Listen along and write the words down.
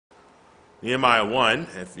Nehemiah 1,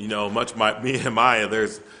 if you know much about Nehemiah,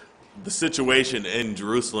 the situation in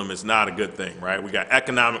Jerusalem is not a good thing, right? We got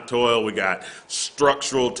economic toil, we got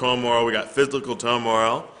structural turmoil, we got physical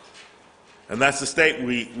turmoil. And that's the state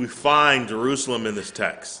we find Jerusalem in this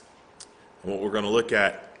text. And what we're going to look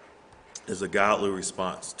at is a godly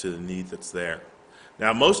response to the need that's there.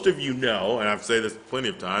 Now, most of you know, and I've said this plenty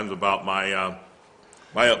of times, about my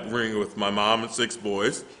upbringing with my mom and 6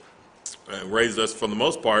 boys. Raised us, for the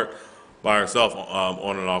most part, by herself,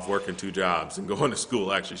 on and off, working 2 jobs and going to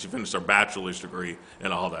school. Actually, she finished her bachelor's degree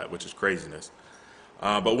and all that, which is craziness.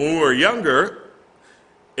 But when we were younger,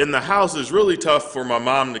 in the house, it's really tough for my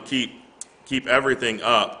mom to keep everything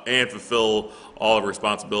up and fulfill all the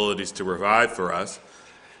responsibilities to provide for us.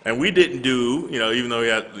 And we didn't do, even though we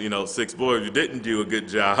had, 6 boys, we didn't do a good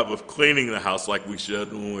job of cleaning the house like we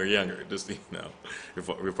should when we were younger. Just,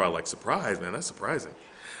 you're probably like, surprised, man, that's surprising.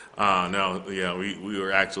 No, we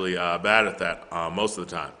were actually bad at that most of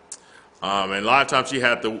the time. And a lot of times she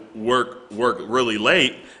had to work really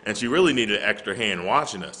late, and she really needed an extra hand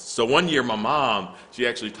watching us. So one year my mom, she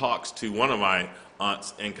actually talks to one of my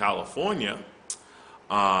aunts in California,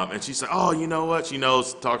 and she said, oh, you know what? She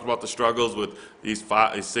talked about the struggles with these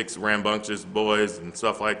 6 rambunctious boys and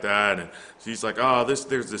stuff like that. And she's like, oh, there's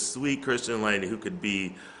this sweet Christian lady who could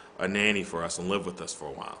be a nanny for us and live with us for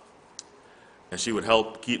a while. And she would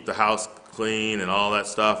help keep the house clean and all that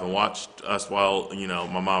stuff and watch us while,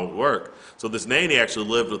 my mom would work. So this nanny actually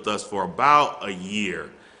lived with us for about a year.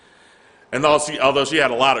 And although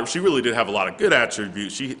she really did have a lot of good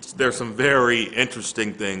attributes, there's some very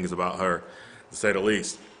interesting things about her, to say the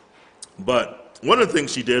least. But one of the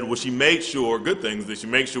things she did was she made sure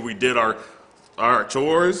we did our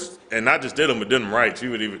chores, and not just did them, but did them right. She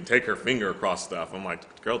would even take her finger across stuff. I'm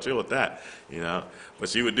like, girl, chill with that, But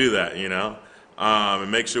she would do that, and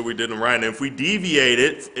make sure we did them right. And if we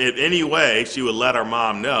deviated in any way, she would let our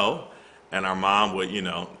mom know, and our mom would,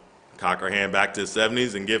 cock her hand back to the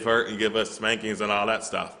 70s and give us spankings and all that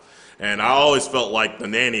stuff. And I always felt like the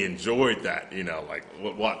nanny enjoyed that, like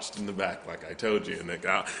watched in the back, like I told you.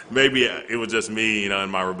 And maybe it was just me, in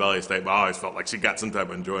my rebellious state, but I always felt like she got some type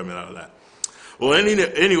of enjoyment out of that. Well,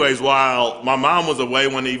 anyways, while my mom was away,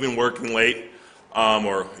 even working late,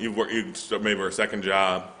 or maybe her second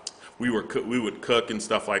job, we would cook and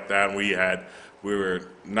stuff like that, and we were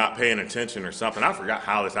not paying attention or something. I forgot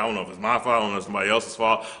how this. I don't know if it's my fault. I don't know if it's somebody else's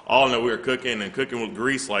fault. All I know, we were cooking with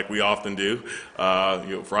grease like we often do.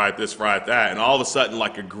 Fried this, fried that, and all of a sudden,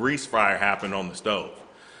 like a grease fire happened on the stove.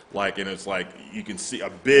 And it's like you can see a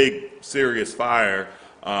big, serious fire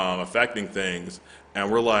affecting things,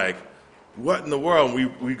 and we're like, what in the world?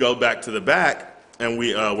 And we go back to the back, and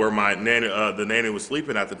where my nanny, the nanny was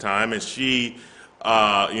sleeping at the time, and she,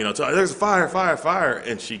 there's a fire,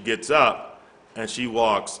 and she gets up. And she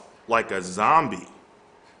walks like a zombie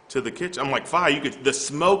to the kitchen. I'm like, the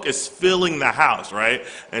smoke is filling the house, right?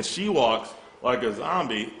 And she walks like a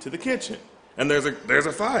zombie to the kitchen. And there's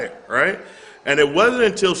a fire, right? And it wasn't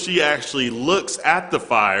until she actually looks at the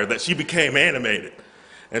fire that she became animated.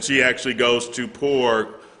 And she actually goes to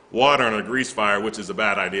pour water on a grease fire, which is a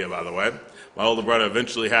bad idea, by the way. My older brother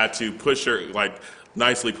eventually had to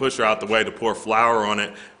nicely push her out the way to pour flour on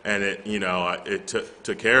it, and it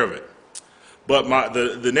took care of it. But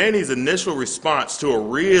the nanny's initial response to a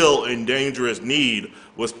real and dangerous need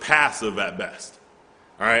was passive at best.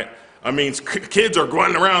 All right? I mean, kids are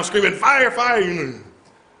going around screaming, fire, fire,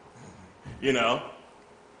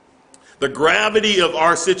 The gravity of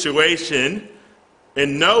our situation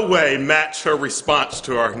in no way matched her response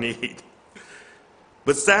to our need.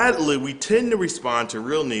 But sadly, we tend to respond to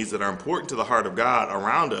real needs that are important to the heart of God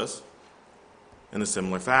around us in a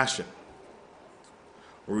similar fashion.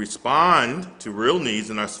 We respond to real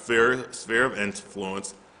needs in our sphere of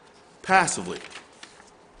influence passively.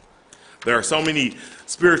 There are so many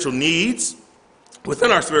spiritual needs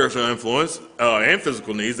within our spiritual influence and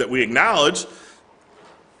physical needs that we acknowledge,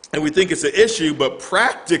 and we think it's an issue, but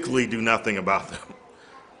practically do nothing about them.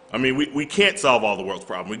 I mean, we can't solve all the world's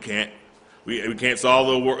problems. We can't. We can't solve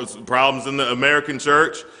the world's problems in the American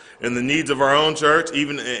church and the needs of our own church, and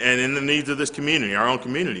in the needs of this community, our own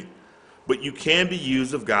community. But you can be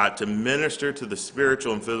used of God to minister to the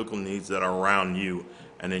spiritual and physical needs that are around you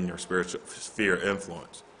and in your spiritual sphere of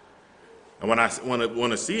influence. And what I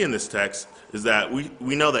want to see in this text is that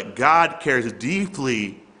we know that God cares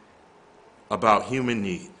deeply about human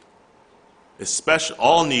need,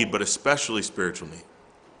 all need, but especially spiritual need.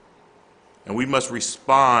 And we must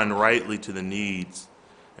respond rightly to the needs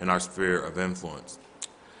in our sphere of influence.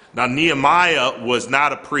 Now, Nehemiah was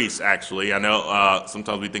not a priest, actually. I know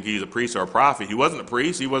sometimes we think he's a priest or a prophet. He wasn't a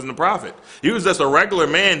priest. He wasn't a prophet. He was just a regular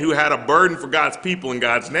man who had a burden for God's people in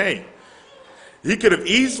God's name. He could have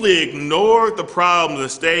easily ignored the problems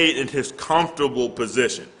and stayed in his comfortable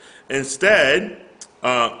position. Instead,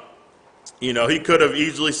 he could have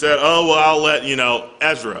easily said, oh, well, I'll let,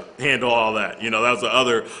 Ezra handle all that. That was the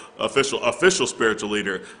other official spiritual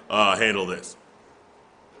leader handle this.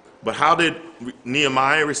 But how did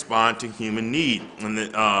Nehemiah respond to human need in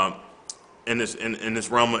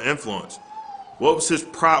this realm of influence? What was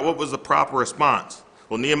the proper response?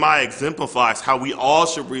 Well, Nehemiah exemplifies how we all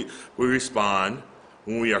should respond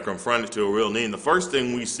when we are confronted to a real need. And the first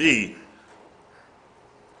thing we see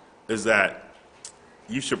is that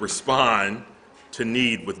you should respond to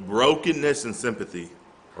need with brokenness and sympathy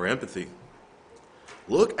or empathy.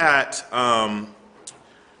 Look at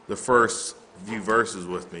the first few verses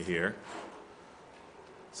with me here.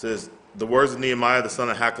 It says, the words of Nehemiah, the son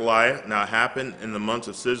of Hakaliah, now happened in the months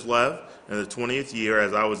of Kislev, in the 20th year,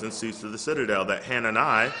 as I was in Susa the citadel, that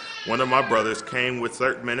Hanani, one of my brothers, came with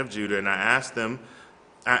certain men of Judah, and I asked them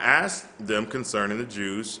concerning the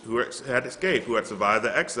Jews who had escaped, who had survived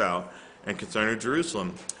the exile, and concerning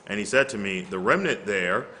Jerusalem. And he said to me, the remnant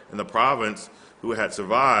there in the province who had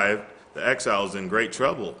survived the exile is in great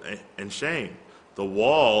trouble and shame. The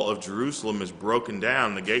wall of Jerusalem is broken down,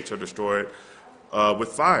 and the gates are destroyed with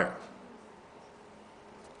fire.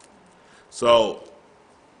 So,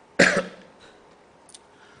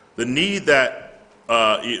 the need that,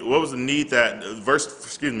 what was the need that,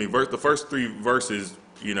 the first three verses,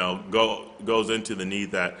 goes into the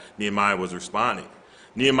need that Nehemiah was responding.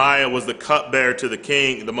 Nehemiah was the cupbearer to the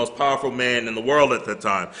king, the most powerful man in the world at that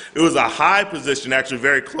time. It was a high position, actually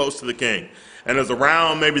very close to the king. And it was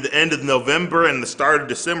around maybe the end of November and the start of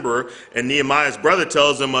December, and Nehemiah's brother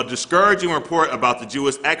tells him a discouraging report about the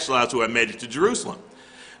Jewish exiles who had made it to Jerusalem.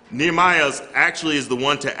 Nehemiah actually is the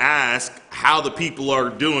one to ask how the people are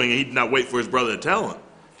doing, and he did not wait for his brother to tell him.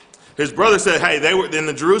 His brother said, hey, they were in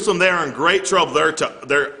the Jerusalem, they are in great trouble.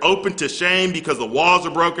 They're open to shame because the walls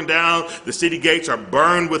are broken down, the city gates are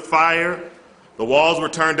burned with fire. The walls were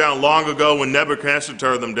turned down long ago when Nebuchadnezzar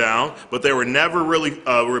turned them down, but they were never really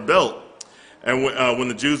rebuilt. And when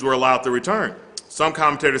the Jews were allowed to return. Some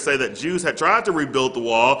commentators say that Jews had tried to rebuild the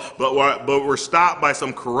wall, but were stopped by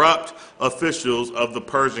some corrupt officials of the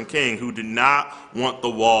Persian king who did not want the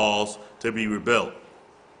walls to be rebuilt.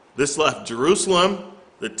 This left Jerusalem,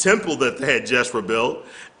 the temple that they had just rebuilt,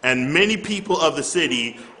 and many people of the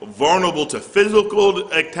city vulnerable to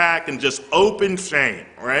physical attack and just open shame,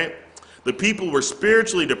 right? The people were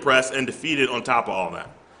spiritually depressed and defeated on top of all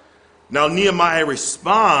that. Now Nehemiah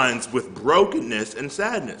responds with brokenness and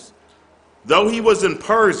sadness. Though he was in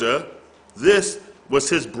Persia, this was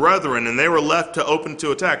his brethren, and they were left to open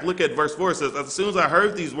to attack. Look at verse 4. It says, as soon as I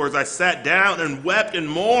heard these words, I sat down and wept and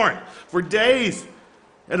mourned for days.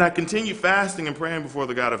 And I continued fasting and praying before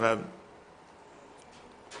the God of heaven.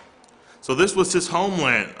 So this was his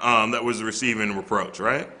homeland that was receiving reproach,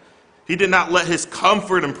 right? He did not let his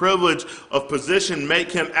comfort and privilege of position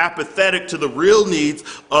make him apathetic to the real needs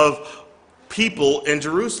of people in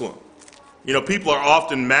Jerusalem. People are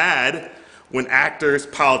often mad when actors,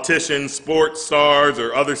 politicians, sports stars,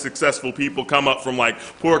 or other successful people come up from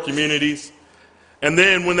poor communities. And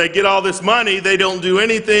then when they get all this money, they don't do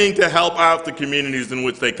anything to help out the communities in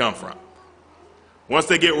which they come from. Once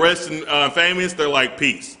they get rich and famous, they're like,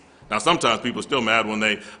 peace. Now, sometimes people are still mad when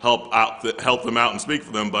they help them out and speak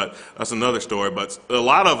for them, but that's another story. But a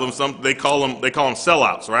lot of them, they call them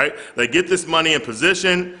sellouts, right? They get this money and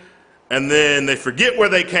position, and then they forget where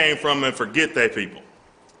they came from and forget their people.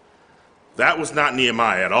 That was not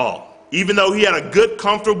Nehemiah at all. Even though he had a good,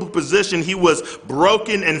 comfortable position, he was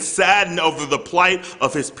broken and saddened over the plight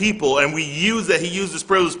of his people. And he used his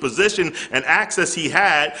privileged position and access he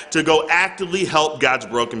had to go actively help God's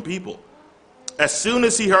broken people. As soon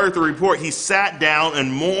as he heard the report, he sat down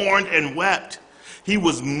and mourned and wept. He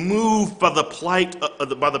was moved by the plight,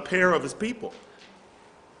 by the pain of his people.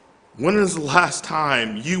 When is the last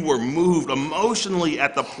time you were moved emotionally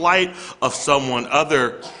at the plight of someone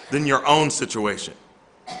other than your own situation?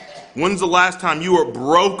 When's the last time you were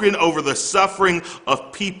broken over the suffering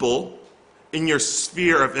of people in your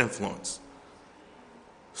sphere of influence?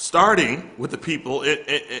 Starting with the people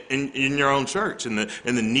in your own church and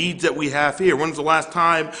the needs that we have here. When's the last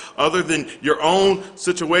time, other than your own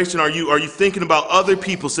situation, are you thinking about other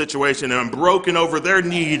people's situation and broken over their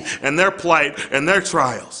need and their plight and their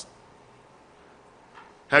trials?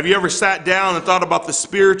 Have you ever sat down and thought about the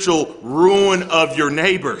spiritual ruin of your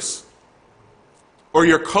neighbors or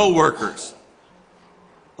your coworkers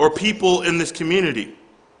or people in this community?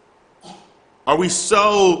 Are we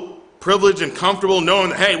so privileged and comfortable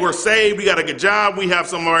knowing that, hey, we're saved, we got a good job, we have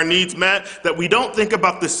some of our needs met, that we don't think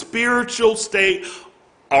about the spiritual state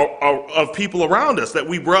of people around us that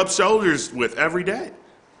we rub shoulders with every day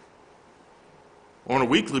on a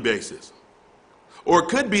weekly basis? Or it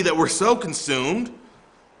could be that we're so consumed,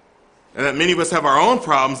 and that many of us have our own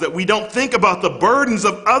problems, that we don't think about the burdens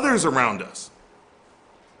of others around us.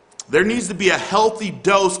 There needs to be a healthy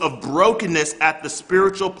dose of brokenness at the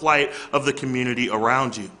spiritual plight of the community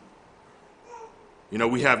around you. You know,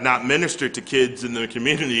 we have not ministered to kids in the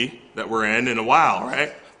community that we're in a while,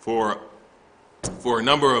 right? For a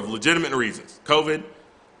number of legitimate reasons. COVID,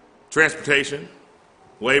 transportation,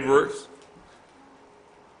 laborers.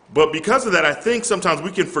 But because of that, I think sometimes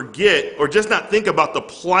we can forget or just not think about the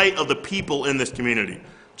plight of the people in this community,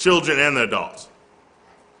 children and the adults.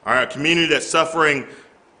 All right, a community that's suffering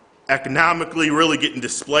economically, really getting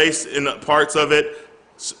displaced in parts of it,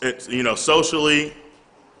 you know, socially.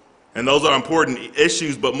 And those are important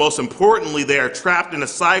issues, but most importantly, they are trapped in a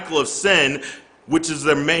cycle of sin, which is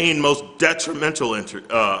their main, most detrimental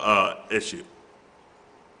issue.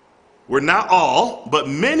 We're not all, but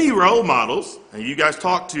many role models, and you guys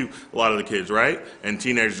talk to a lot of the kids, right? And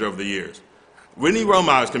teenagers over the years. Many role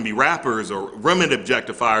models can be rappers or women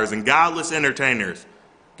objectifiers and godless entertainers,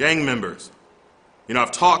 gang members. You know,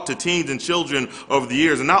 I've talked to teens and children over the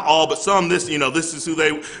years, and not all, but some, this is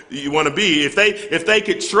who you want to be. If they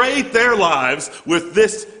could trade their lives with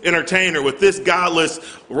this entertainer, with this godless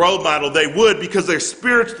role model, they would, because they're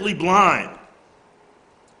spiritually blind.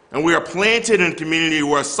 And we are planted in a community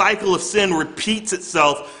where a cycle of sin repeats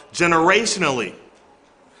itself generationally.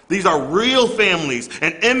 These are real families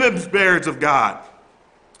and image bearers of God.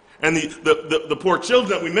 And the poor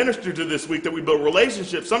children that we minister to this week, that we build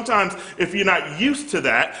relationships, sometimes if you're not used to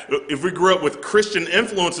that, if we grew up with Christian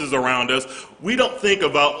influences around us, we don't think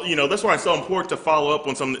about, that's why it's so important to follow up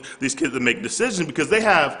on some of these kids that make decisions, because they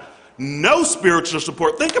have no spiritual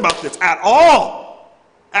support. Think about this, at all.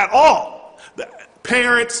 At all. The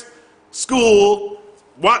parents, school,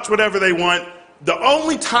 watch whatever they want. The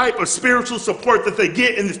only type of spiritual support that they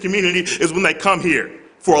get in this community is when they come here,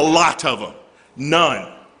 for a lot of them.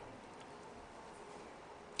 None.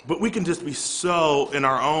 But we can just be so in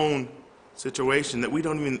our own situation that we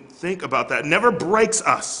don't even think about that. It never breaks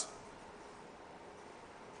us.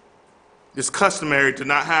 It's customary to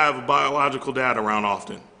not have a biological dad around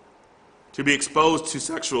often, to be exposed to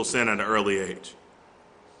sexual sin at an early age,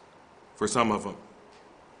 for some of them.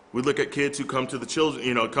 We look at kids who come to the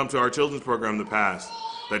children, come to our children's program in the past,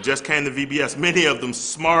 that just came to VBS, many of them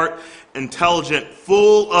smart, intelligent,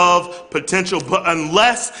 full of potential, but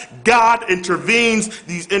unless God intervenes,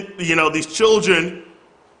 these children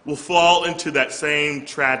will fall into that same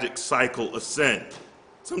tragic cycle of sin.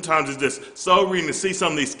 Sometimes it's just sobering to see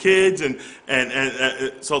some of these kids and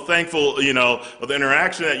so thankful, of the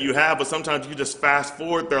interaction that you have, but sometimes you just fast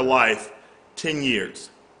forward their life 10 years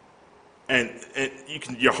and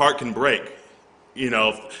your heart can break.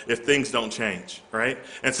 If things don't change, right?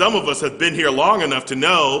 And some of us have been here long enough to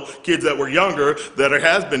know kids that were younger that it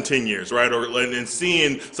has been 10 years, right? And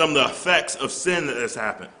seeing some of the effects of sin that has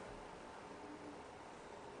happened.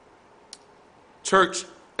 Church,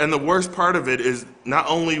 and the worst part of it is not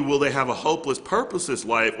only will they have a hopeless, purposeless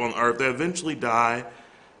life on earth, they eventually die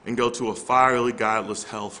and go to a fiery, godless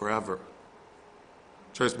hell forever.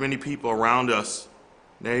 Church, many people around us,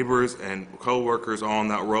 neighbors and co-workers, are on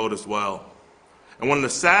that road as well. And one of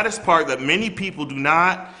the saddest part that many people do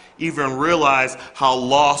not even realize how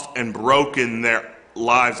lost and broken their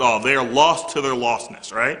lives are. They are lost to their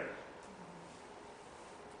lostness, right?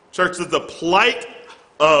 Church, that the plight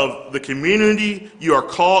of the community you are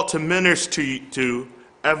called to minister to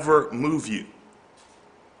ever move you?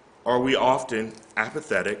 Are we often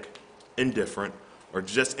apathetic, indifferent, or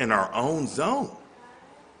just in our own zone?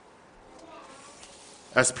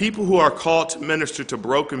 As people who are called to minister to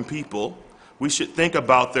broken people, we should think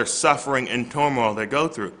about their suffering and turmoil they go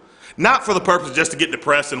through. Not for the purpose just to get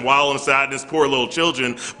depressed and wallow inside this poor little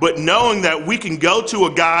children, but knowing that we can go to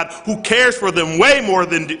a God who cares for them way more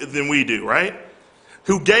than we do, right?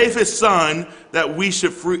 Who gave his son that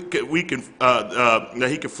that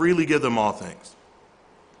he could freely give them all things.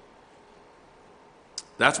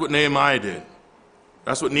 That's what Nehemiah did.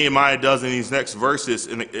 That's what Nehemiah does in these next verses,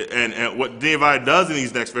 and what Nehemiah does in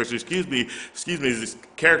these next verses, is this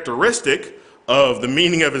characteristic of the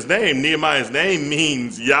meaning of his name. Nehemiah's name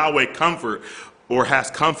means Yahweh comfort, or has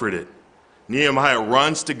comforted. Nehemiah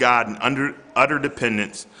runs to God in utter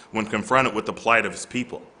dependence when confronted with the plight of his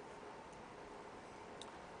people.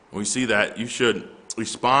 When we see that, you should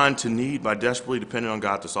respond to need by desperately depending on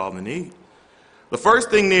God to solve the need. The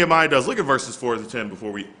first thing Nehemiah does, look at verses 4 to 10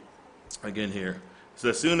 before we again here. So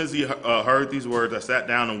as soon as he heard these words, I sat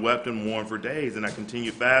down and wept and mourned for days, and I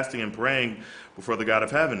continued fasting and praying before the God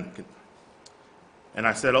of heaven. And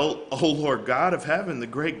I said, O Lord, God of heaven, the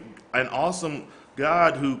great and awesome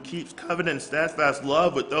God who keeps covenant and steadfast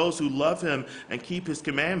love with those who love him and keep his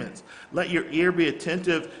commandments. Let your ear be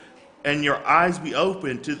attentive and your eyes be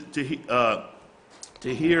open to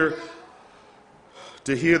hear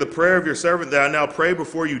the prayer of your servant that I now pray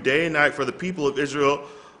before you day and night for the people of Israel,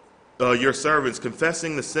 your servants,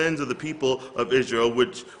 confessing the sins of the people of Israel,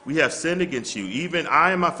 which we have sinned against you. Even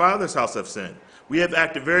I and my father's house have sinned. We have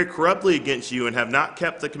acted very corruptly against you and have not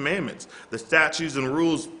kept the commandments, the statutes and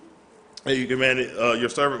rules that you commanded your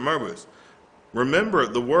servant Moses. Remember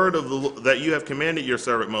the word that you have commanded your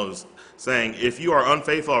servant Moses, saying, if you are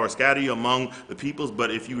unfaithful, I will scatter you among the peoples, but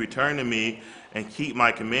if you return to me and keep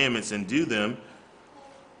my commandments and do them,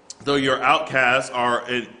 though your outcasts are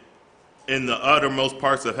in the uttermost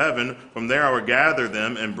parts of heaven, from there I will gather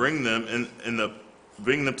them and bring them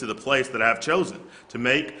bring them to the place that I have chosen, to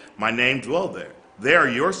make my name dwell there. They are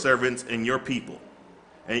your servants and your people,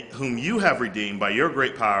 and whom you have redeemed by your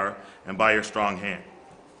great power and by your strong hand.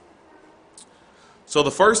 So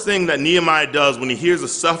the first thing that Nehemiah does when he hears the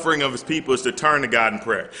suffering of his people is to turn to God in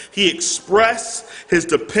prayer. He expressed his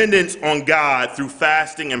dependence on God through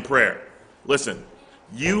fasting and prayer. Listen,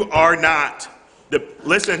 everybody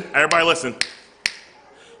listen.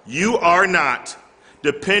 You are not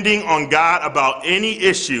depending on God about any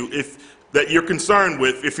issue that you're concerned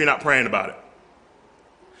with if you're not praying about it.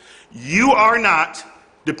 You are not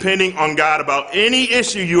depending on God about any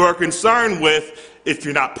issue you are concerned with if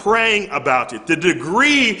you're not praying about it. The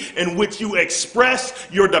degree in which you express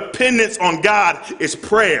your dependence on God is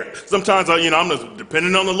prayer. Sometimes, I'm just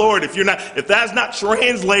depending on the Lord. If that's not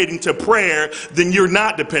translating to prayer, then you're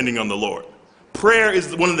not depending on the Lord. Prayer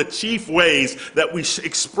is one of the chief ways that we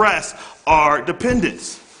express our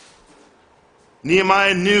dependence.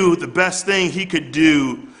 Nehemiah knew the best thing he could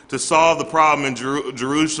do to solve the problem in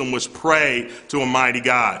Jerusalem was pray to a mighty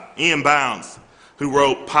God. Ian Bounds, who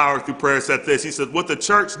wrote Power Through Prayer, said this. He said, what the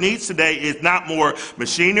church needs today is not more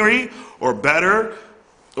machinery or better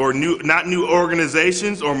or not new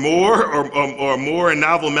organizations or more and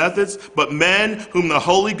novel methods, but men whom the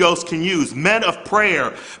Holy Ghost can use, men of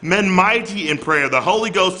prayer, men mighty in prayer. The Holy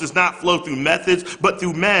Ghost does not flow through methods, but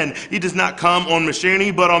through men. He does not come on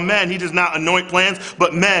machinery, but on men. He does not anoint plans,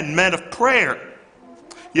 but men of prayer.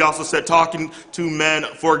 He also said talking to men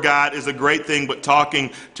for God is a great thing, but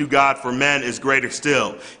talking to God for men is greater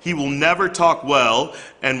still. He will never talk well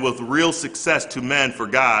and with real success to men for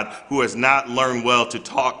God who has not learned well to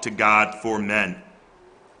talk to God for men.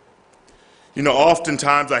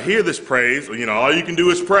 Oftentimes I hear this praise, all you can do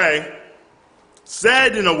is pray,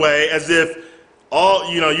 said in a way as if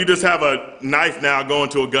you just have a knife now going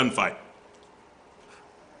to a gunfight.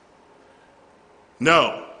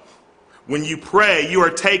 No. When you pray, you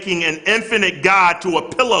are taking an infinite God to a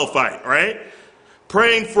pillow fight, right?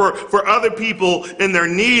 Praying for other people in their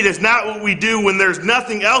need is not what we do when there's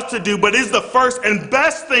nothing else to do, but is the first and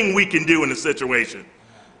best thing we can do in a situation.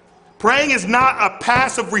 Praying is not a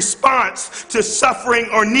passive response to suffering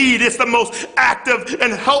or need. It's the most active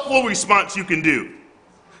and helpful response you can do.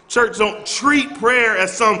 Church, don't treat prayer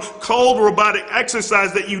as some cold robotic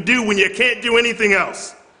exercise that you do when you can't do anything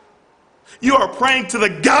else. You are praying to the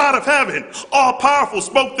God of heaven, all-powerful,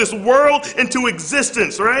 spoke this world into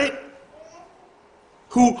existence, right?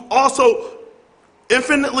 Who also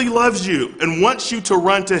infinitely loves you and wants you to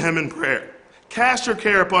run to him in prayer. Cast your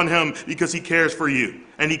care upon him because he cares for you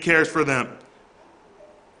and he cares for them.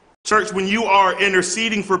 Church, when you are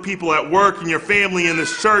interceding for people at work, in your family, in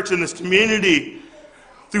this church, in this community,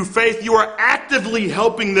 through faith, you are actively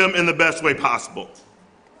helping them in the best way possible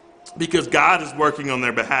because God is working on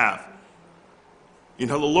their behalf.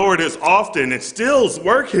 The Lord is often and still is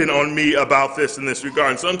working on me about this in this regard.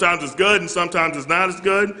 And sometimes it's good and sometimes it's not as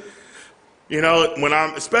good.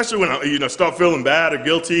 Especially when I start feeling bad or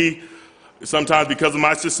guilty, sometimes because of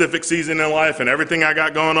my specific season in life and everything I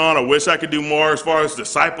got going on, I wish I could do more as far as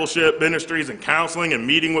discipleship ministries and counseling and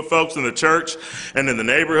meeting with folks in the church and in the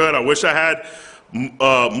neighborhood. I wish I had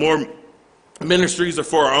more ministries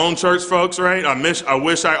for our own church folks, right? I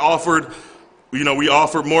wish I offered we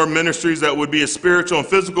offered more ministries that would be a spiritual and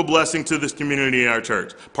physical blessing to this community in our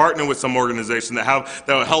church. Partner with some organization that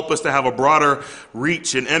will help us to have a broader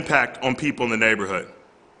reach and impact on people in the neighborhood.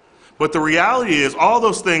 But the reality is all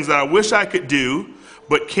those things that I wish I could do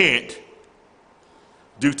but can't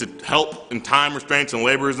due to help and time restraints and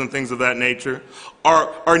laborers and things of that nature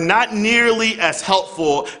are not nearly as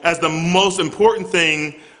helpful as the most important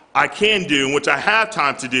thing I can do, and which I have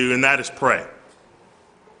time to do, and that is pray.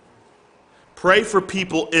 Pray for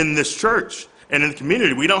people in this church and in the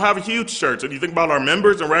community. We don't have a huge church. If you think about our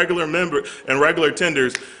members and regular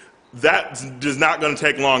attenders, that is not going to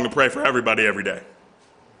take long to pray for everybody every day.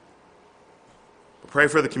 But pray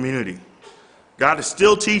for the community. God is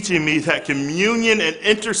still teaching me that communion and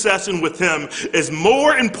intercession with him is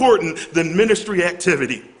more important than ministry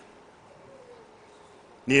activity.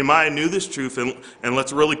 Nehemiah knew this truth, and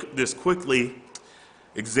let's really just quickly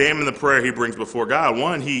examine the prayer he brings before God.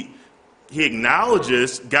 One, he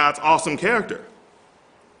acknowledges God's awesome character.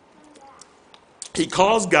 He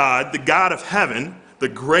calls God the God of heaven, the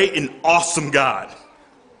great and awesome God.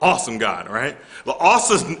 Awesome God, right? The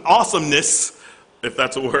awesomeness, if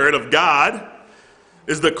that's a word, of God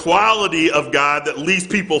is the quality of God that leaves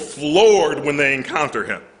people floored when they encounter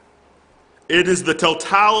him. It is the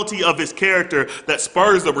totality of his character that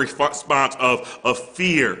spurs the response of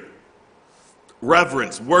fear,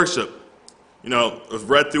 reverence, worship. You know, I've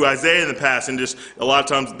read through Isaiah in the past, and just a lot of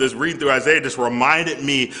times this reading through Isaiah just reminded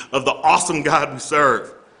me of the awesome God we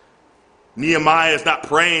serve. Nehemiah is not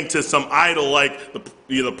praying to some idol like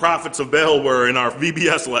the prophets of Baal were in our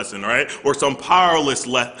VBS lesson, right? Or some powerless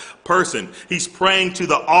person. He's praying to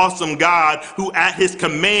the awesome God who at his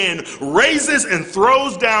command raises and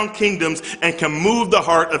throws down kingdoms and can move the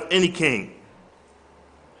heart of any king.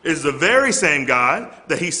 It is the very same God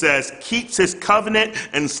that he says keeps his covenant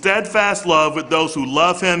and steadfast love with those who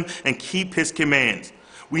love him and keep his commands.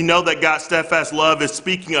 We know that God's steadfast love is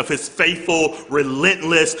speaking of his faithful,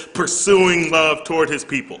 relentless, pursuing love toward his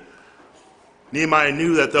people. Nehemiah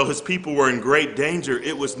knew that though his people were in great danger,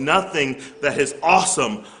 it was nothing that his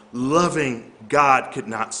awesome, loving God could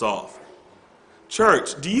not solve.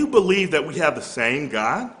 Church, do you believe that we have the same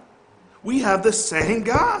God? We have the same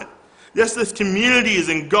God. Yes, this community is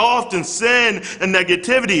engulfed in sin and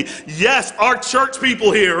negativity. Yes, our church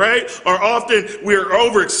people here, right, are often, we're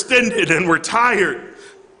overextended and we're tired.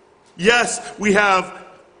 Yes, we have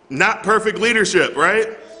not perfect leadership, right?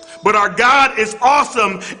 But our God is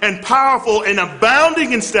awesome and powerful and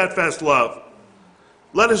abounding in steadfast love.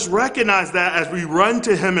 Let us recognize that as we run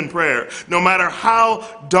to him in prayer. No matter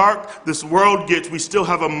how dark this world gets, we still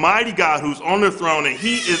have a mighty God who's on the throne, and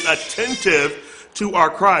he is attentive to our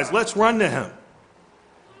cries. Let's run to him.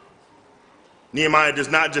 Nehemiah does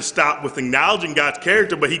not just stop with acknowledging God's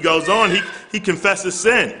character, but he goes on. He confesses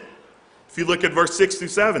sin. If you look at verse 6 through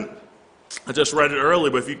 7, I just read it earlier,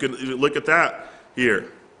 but if you could look at that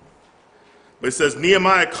here. But it says,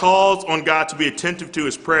 Nehemiah calls on God to be attentive to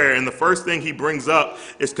his prayer, and the first thing he brings up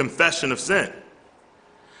is confession of sin.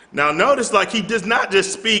 Now notice, like, he does not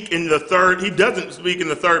just speak in the third, he doesn't speak in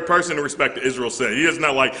the third person in respect to Israel's sin. He is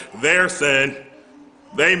not like their sin,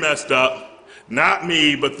 they messed up, not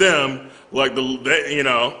me, but them, like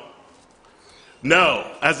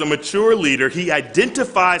No, as a mature leader, he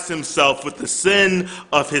identifies himself with the sin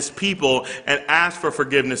of his people and asks for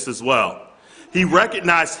forgiveness as well. He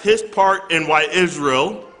recognized his part in why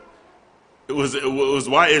Israel, it was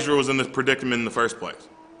why Israel was in this predicament in the first place.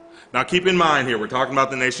 Now keep in mind here, we're talking about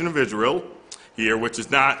the nation of Israel here, which is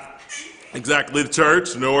not exactly the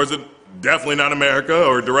church, nor is it definitely not America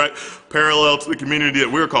or direct parallel to the community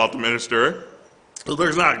that we're called to minister. So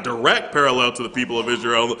there's not a direct parallel to the people of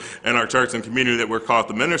Israel and our church and community that we're called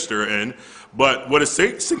to minister in. But what is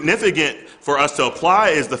significant for us to apply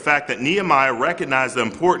is the fact that Nehemiah recognized the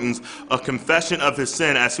importance of confession of his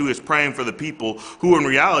sin as he was praying for the people who in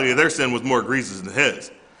reality their sin was more egregious than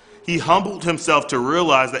his. He humbled himself to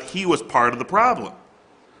realize that he was part of the problem.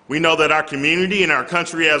 We know that our community and our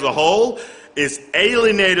country as a whole is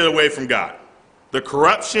alienated away from God. The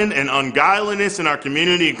corruption and ungodliness in our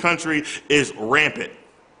community and country is rampant.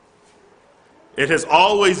 It has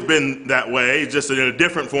always been that way, just in a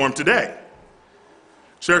different form today.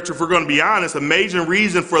 Church, if we're going to be honest, a major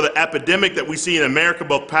reason for the epidemic that we see in America,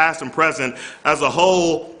 both past and present, as a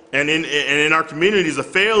whole, and in our community, is a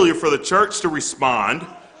failure for the church to respond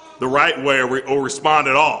the right way or respond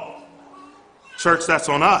at all. Church, that's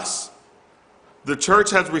on us. The church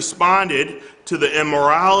has responded to the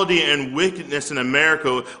immorality and wickedness in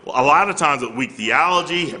America a lot of times with weak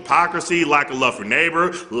theology, hypocrisy, lack of love for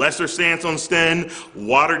neighbor, lesser stance on sin,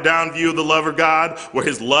 watered down view of the love of God, where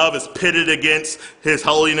his love is pitted against his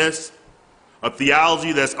holiness, a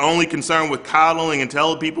theology that's only concerned with coddling and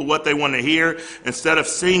telling people what they want to hear instead of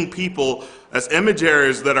seeing people as image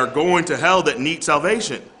bearers that are going to hell that need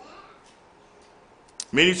salvation.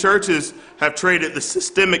 Many churches have traded the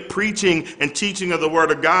systemic preaching and teaching of the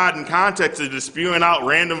Word of God in context of just spewing out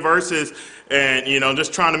random verses and,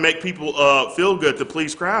 just trying to make people feel good to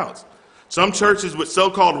please crowds. Some churches with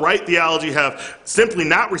so-called right theology have simply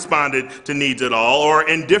not responded to needs at all, or are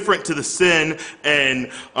indifferent to the sin and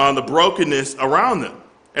the brokenness around them.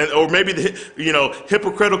 Or maybe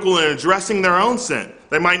hypocritical in addressing their own sin.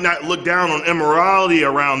 They might not look down on immorality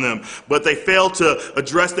around them, but they fail to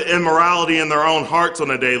address the immorality in their own hearts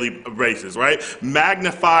on a daily basis, right?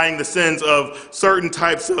 Magnifying the sins of certain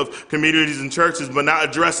types of communities and churches, but not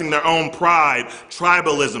addressing their own pride,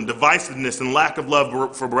 tribalism, divisiveness, and lack of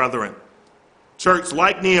love for brethren. Church,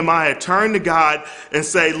 like Nehemiah, turn to God and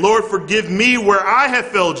say, Lord, forgive me where I have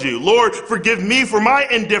failed you. Lord, forgive me for my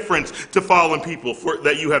indifference to fallen people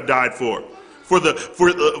that you have died for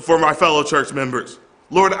my fellow church members.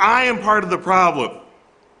 Lord, I am part of the problem.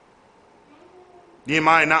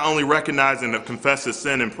 Nehemiah not only recognized and confessed his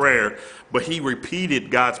sin in prayer, but he repeated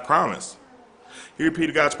God's promise. He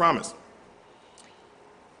repeated God's promise.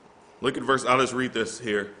 Look at I'll just read this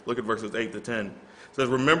here. Look at verses 8 to 10. It says,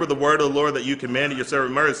 remember the word of the Lord that you commanded your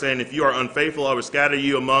servant Moses, saying, if you are unfaithful, I will scatter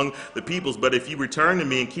you among the peoples. But if you return to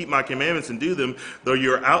me and keep my commandments and do them, though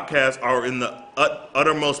your outcasts are in the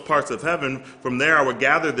uttermost parts of heaven, from there I will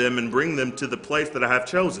gather them and bring them to the place that I have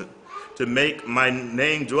chosen, to make my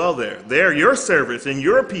name dwell there. They are your servants and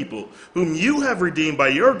your people, whom you have redeemed by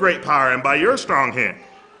your great power and by your strong hand.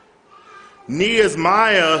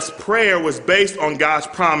 Nehemiah's prayer was based on God's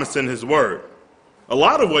promise in his word. A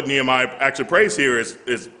lot of what Nehemiah actually prays here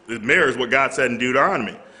is mirrors what God said in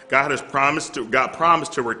Deuteronomy. God promised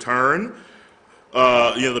to return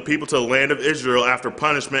the people to the land of Israel after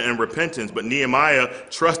punishment and repentance. But Nehemiah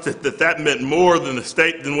trusted that meant more than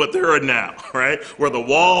what they're in now, right? Where the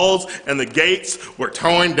walls and the gates were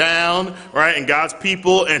torn down, right? And God's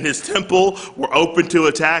people and his temple were open to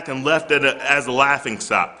attack and left as a laughing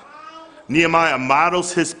stock. Nehemiah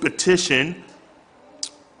models his petition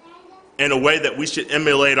in a way that we should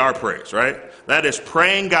emulate our prayers, right? That is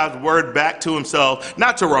praying God's word back to himself,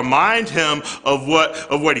 not to remind him of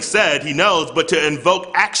what he said, he knows, but to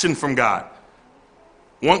invoke action from God.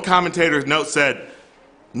 One commentator's note said,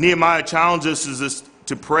 Nehemiah challenges us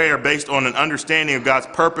to prayer based on an understanding of God's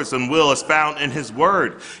purpose and will as found in his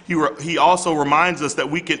word. He also reminds us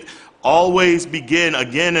that we can always begin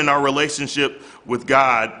again in our relationship with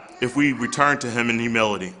God if we return to him in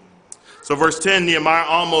humility. So verse 10, Nehemiah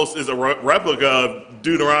almost is a replica of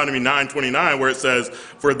Deuteronomy 9:29, where it says,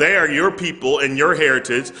 for they are your people and your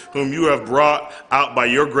heritage, whom you have brought out by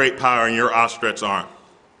your great power and your outstretched arm.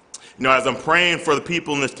 You know, as I'm praying for the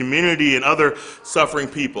people in this community and other suffering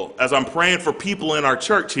people, as I'm praying for people in our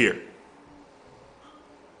church here,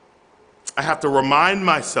 I have to remind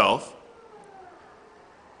myself,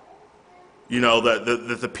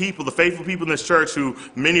 that the people, the faithful people in this church, who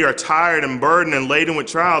many are tired and burdened and laden with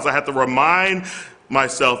trials, I have to remind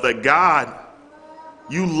myself that God,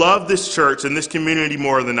 you love this church and this community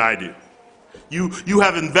more than I do. You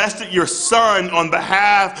have invested your son on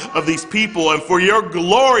behalf of these people, and for your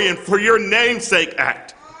glory and for your namesake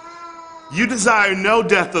act. You desire no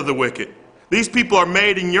death of the wicked. These people are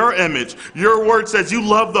made in your image. Your word says you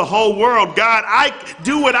love the whole world. God, I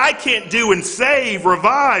do what I can't do and save,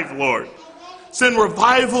 revive, Lord. Send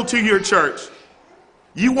revival to your church.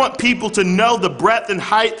 You want people to know the breadth and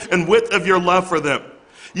height and width of your love for them.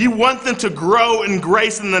 You want them to grow in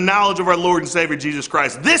grace and the knowledge of our Lord and Savior Jesus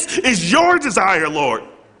Christ. This is your desire, Lord.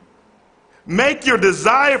 Make your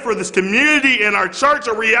desire for this community and our church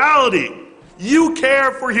a reality. You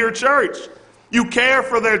care for your church. You care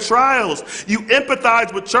for their trials. You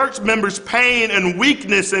empathize with church members' pain and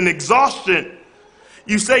weakness and exhaustion.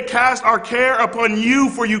 You say, cast our care upon you,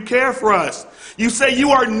 for you care for us. You say, you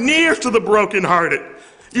are near to the brokenhearted.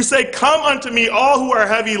 You say, come unto me, all who are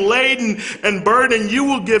heavy laden and burdened, you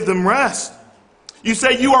will give them rest. You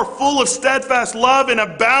say, you are full of steadfast love and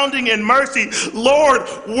abounding in mercy. Lord,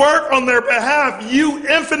 work on their behalf. You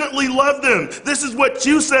infinitely love them. This is what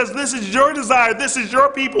you says. This is your desire. This is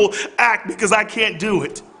your people. Act, because I can't do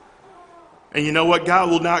it. And you know what? God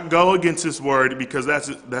will not go against his word, because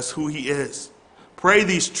that's who he is. Pray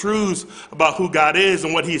these truths about who God is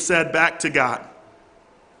and what he said back to God.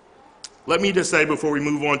 Let me just say before we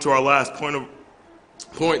move on to our last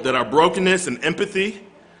point that our brokenness and empathy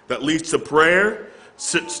that leads to prayer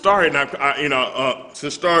should start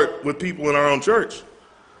with people in our own church.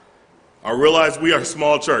 I realize we are a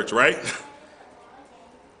small church, right?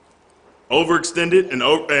 Overextended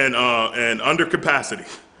and under capacity.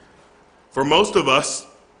 For most of us,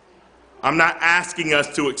 I'm not asking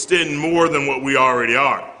us to extend more than what we already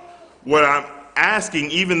are. What I'm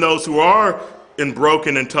asking, even those who are in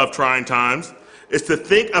broken and tough, trying times, is to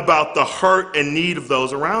think about the hurt and need of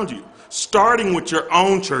those around you, starting with your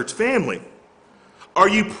own church family. Are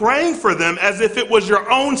you praying for them as if it was your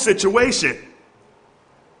own situation?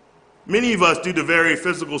 Many of us, due to very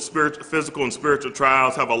physical and spiritual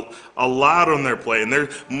trials, have a lot on their plate. And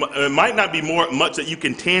it might not be much that you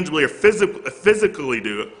can tangibly or physically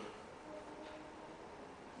do,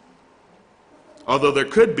 although there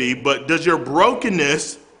could be. But does your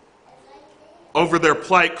brokenness over their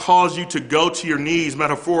plight cause you to go to your knees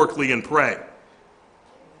metaphorically and pray?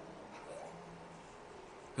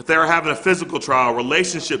 If they're having a physical trial,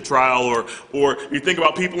 relationship trial, or you think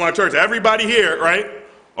about people in our church, everybody here, right,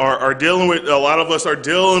 are dealing with, a lot of us are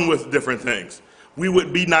dealing with different things. We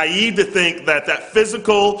would be naive to think that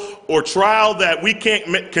physical or trial that we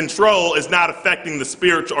can't control is not affecting the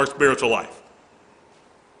spiritual life.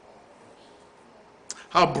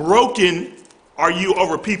 How broken are you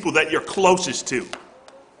over people that you're closest to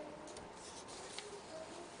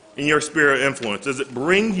in your sphere of influence? Does it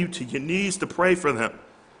bring you to your knees to pray for them?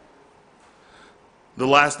 The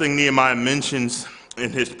last thing Nehemiah mentions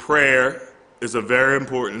in his prayer is of very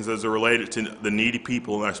importance as it related to the needy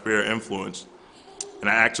people in our sphere of influence. And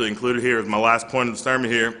I actually included here as my last point of the sermon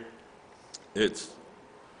here. It's,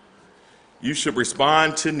 you should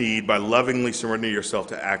respond to need by lovingly surrendering yourself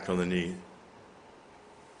to act on the need.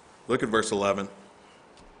 Look at verse 11.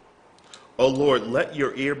 O Lord, let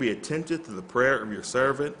your ear be attentive to the prayer of your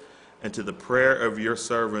servant and to the prayer of your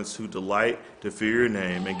servants who delight to fear your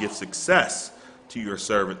name, and give success to your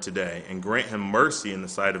servant today, and grant him mercy in the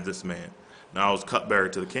sight of this man. Now I was cupbearer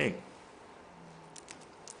to the king.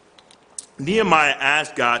 Nehemiah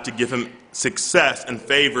asked God to give him success and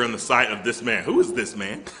favor in the sight of this man. Who is this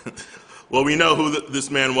man? Well, we know who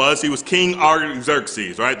this man was. He was King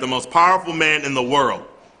Artaxerxes, right? The most powerful man in the world.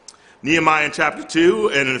 Nehemiah in chapter 2,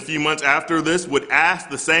 and in a few months after this, would ask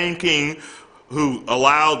the same king who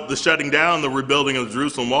allowed the shutting down, the rebuilding of the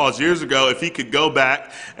Jerusalem walls years ago, if he could go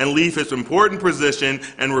back and leave his important position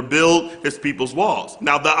and rebuild his people's walls.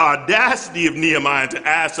 Now, the audacity of Nehemiah to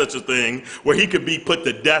ask such a thing, where he could be put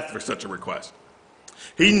to death for such a request.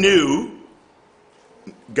 He knew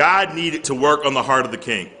God needed to work on the heart of the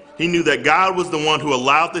king. He knew that God was the one who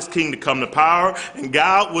allowed this king to come to power, and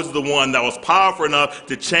God was the one that was powerful enough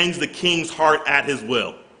to change the king's heart at his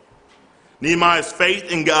will. Nehemiah's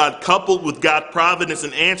faith in God, coupled with God's providence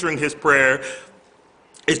in answering his prayer,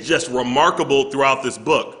 is just remarkable throughout this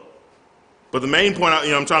book. But the main point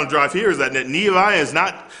I'm trying to drive here is that Nehemiah is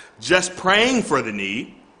not just praying for the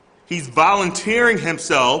need. He's volunteering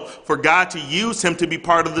himself for God to use him to be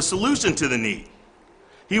part of the solution to the need.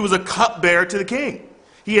 He was a cupbearer to the king.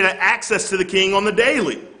 He had access to the king on the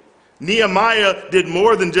daily. Nehemiah did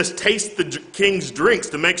more than just taste the king's drinks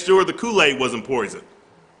to make sure the Kool-Aid wasn't poisoned.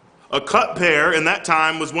 A cupbearer in that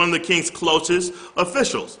time was one of the king's closest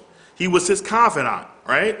officials. He was his confidant,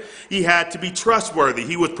 right? He had to be trustworthy.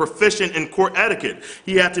 He was proficient in court etiquette.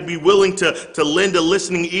 He had to be willing to lend a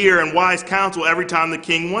listening ear and wise counsel every time the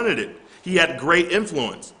king wanted it. He had great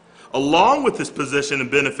influence. Along with his position and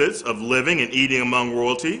benefits of living and eating among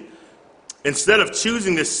royalty, instead of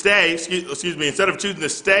choosing to stay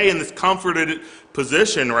in this comforted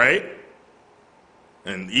position, right,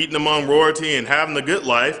 and eating among royalty and having the good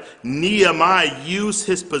life, Nehemiah used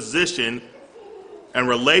his position and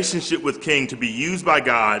relationship with king to be used by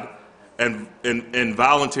God and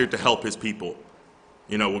volunteered to help his people.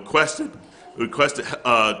 Requested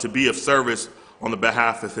to be of service on the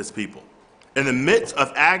behalf of his people. In the midst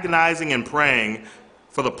of agonizing and praying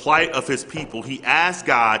for the plight of his people, he asked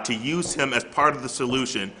God to use him as part of the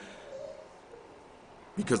solution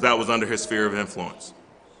because that was under his sphere of influence.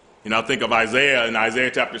 Think of Isaiah in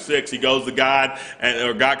Isaiah chapter 6. He goes to God,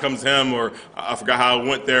 or God comes to him, or I forgot how it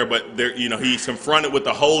went there, but he's confronted with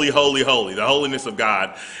the holy, holy, holy, the holiness of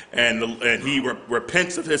God, and he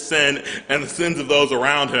repents of his sin and the sins of those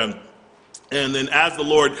around him. And then as the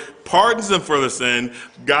Lord pardons him for the sin,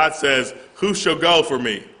 God says, "Who shall go for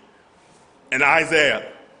me?" And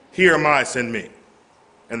Isaiah, "Here am I, send me,"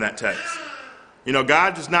 in that text.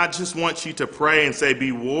 God does not just want you to pray and say,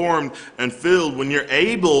 be warmed and filled when you're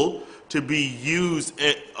able to be used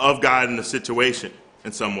of God in a situation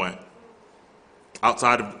in some way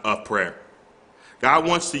outside of prayer. God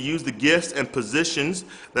wants to use the gifts and positions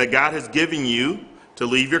that God has given you to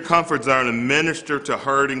leave your comfort zone and minister to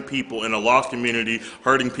hurting people in a lost community,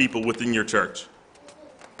 hurting people within your church.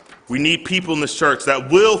 We need people in this church that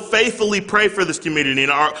will faithfully pray for this community in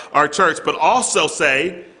our church, but also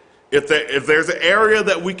say, if there's an area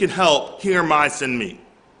that we can help, here am I, send me.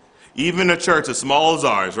 Even a church as small as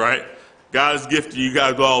ours, right? God has gifted you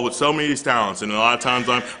guys all with so many of these talents, and a lot of times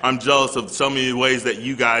I'm jealous of so many ways that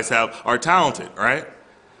you guys are talented, right?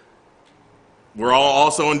 We're all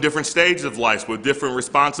also in different stages of life with different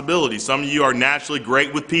responsibilities. Some of you are naturally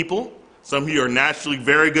great with people. Some of you are naturally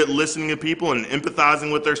very good listening to people and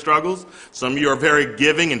empathizing with their struggles. Some of you are very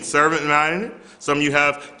giving and servant-minded. Some of you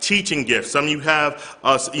have teaching gifts. Some of you have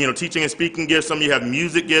teaching and speaking gifts. Some of you have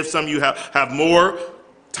music gifts. Some of you have more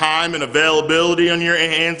time and availability on your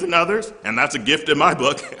hands than others. And that's a gift in my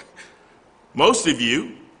book. Most of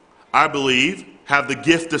you, I believe, have the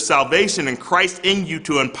gift of salvation and Christ in you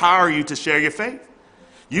to empower you to share your faith.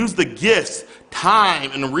 Use the gifts,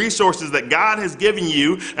 time, and the resources that God has given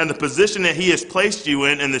you and the position that he has placed you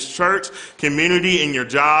in this church, community, in your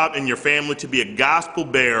job, and your family to be a gospel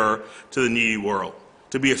bearer to the needy world,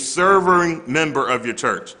 to be a serving member of your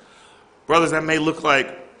church. Brothers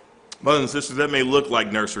and sisters, that may look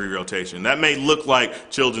like nursery rotation. That may look like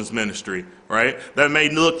children's ministry, right? That may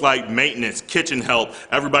look like maintenance, kitchen help,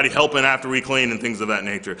 everybody helping after we clean and things of that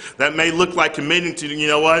nature. That may look like committing to, you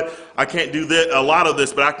know what, I can't do a lot of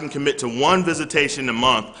this, but I can commit to one visitation a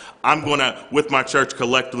month. I'm going to, with my church,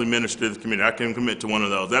 collectively minister to the community. I can commit to one of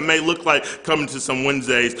those. That may look like coming to some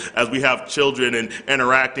Wednesdays as we have children and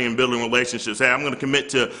interacting and building relationships. Hey, I'm going to commit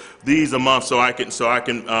to these a month so I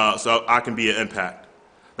can be an impact.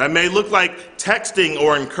 That may look like texting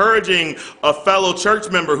or encouraging a fellow church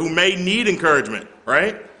member who may need encouragement,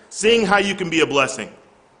 right? Seeing how you can be a blessing.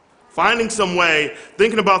 Finding some way,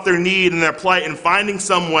 thinking about their need and their plight, and finding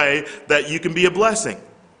some way that you can be a blessing.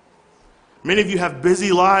 Many of you have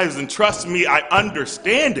busy lives, and trust me, I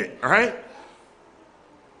understand it, all right?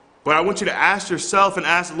 But I want you to ask yourself and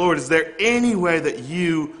ask the Lord, is there any way that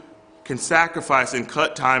you can sacrifice and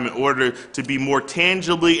cut time in order to be more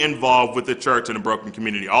tangibly involved with the church and a broken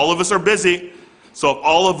community? All of us are busy, so if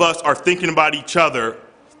all of us are thinking about each other,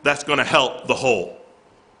 that's going to help the whole.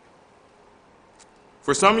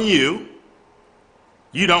 For some of you,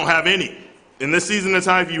 you don't have any. In this season of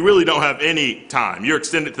time, you really don't have any time. You're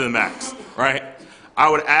extended to the max, right? I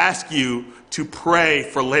would ask you to pray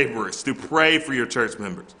for laborers, to pray for your church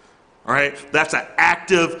members, all right? That's an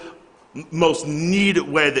active, most needed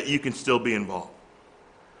way that you can still be involved.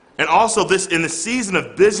 And also, this in the season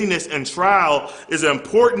of busyness and trial is an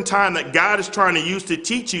important time that God is trying to use to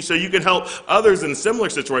teach you so you can help others in a similar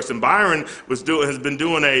situation. Byron has been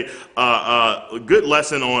doing a good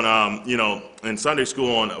lesson on in Sunday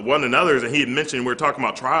school on one another's, and he had mentioned we were talking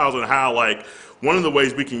about trials and how one of the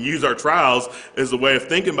ways we can use our trials is a way of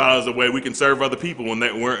thinking about it as a way we can serve other people when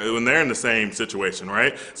they're in the same situation,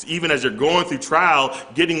 right? So even as you're going through trial,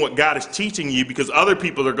 getting what God is teaching you, because other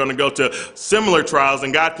people are going to go to similar trials,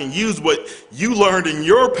 and God can use what you learned in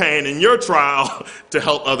your pain, in your trial, to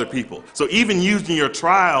help other people. So even using your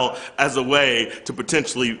trial as a way to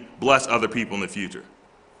potentially bless other people in the future.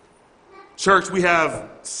 Church, we have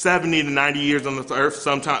 70 to 90 years on this earth,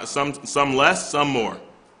 some less, some more.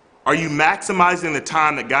 Are you maximizing the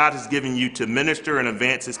time that God has given you to minister and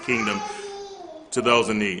advance his kingdom to those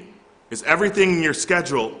in need? Is everything in your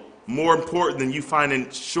schedule more important than you finding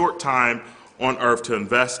short time on earth to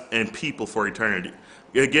invest in people for eternity?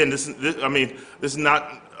 Again, this is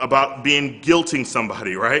not about guilting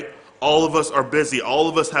somebody, right? All of us are busy. All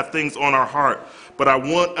of us have things on our heart. But what I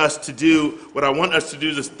want us to do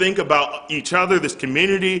is think about each other, this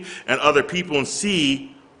community, and other people, and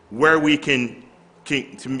see where we can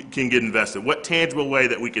get invested. What tangible way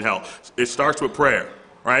that we can help? It starts with prayer,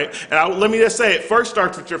 right? And let me just say, it first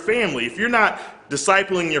starts with your family. If you're not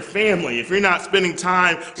discipling your family, if you're not spending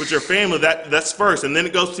time with your family, that's first. And then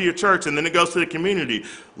it goes to your church, and then it goes to the community.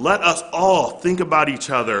 Let us all think about each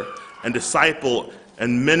other and disciple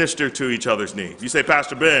and minister to each other's needs. You say,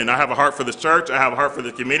 Pastor Ben, I have a heart for this church, I have a heart for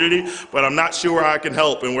the community, but I'm not sure how I can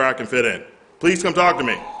help and where I can fit in. Please come talk to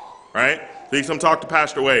me, right? Please come talk to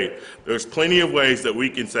Pastor Wade. There's plenty of ways that we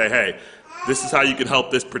can say, hey, this is how you can help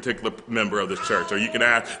this particular member of this church. Or you can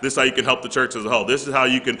ask, this is how you can help the church as a whole. This is how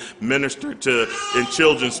you can minister in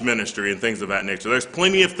children's ministry and things of that nature. There's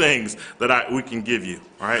plenty of things that we can give you.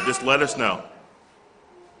 All right, just let us know.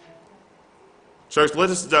 Church, let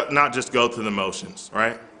us not just go through the motions,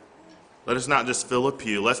 right? Let us not just fill a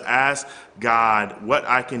pew. Let's ask God what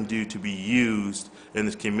I can do to be used in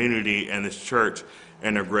this community and this church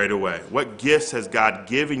in a greater way. What gifts has God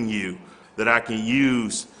given you that I can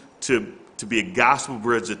use to be a gospel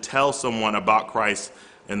bridge to tell someone about Christ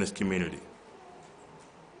in this community?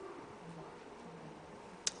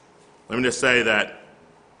 Let me just say that,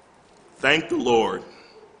 thank the Lord,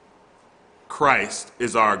 Christ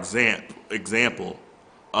is our example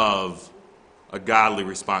of a godly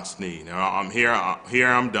response to need. Now,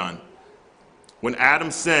 I'm done. When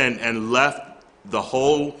Adam sinned and left the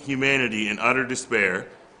whole humanity in utter despair,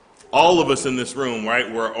 all of us in this room,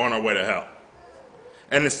 right, were on our way to hell.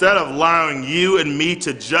 And instead of allowing you and me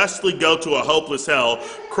to justly go to a hopeless hell,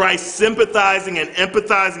 Christ, sympathizing and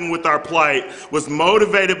empathizing with our plight, was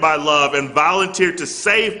motivated by love and volunteered to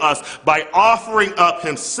save us by offering up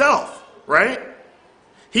himself, right?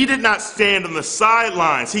 He did not stand on the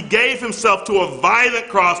sidelines. He gave himself to a violent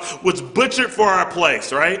cross, was butchered for our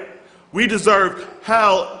place, right? We deserve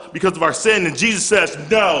hell because of our sin, and Jesus says,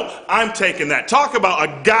 no, I'm taking that. Talk about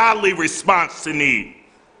a godly response to need.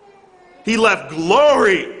 He left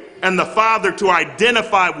glory and the Father to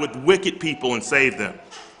identify with wicked people and save them.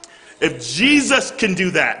 If Jesus can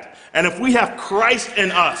do that, and if we have Christ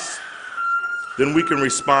in us, then we can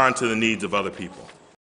respond to the needs of other people.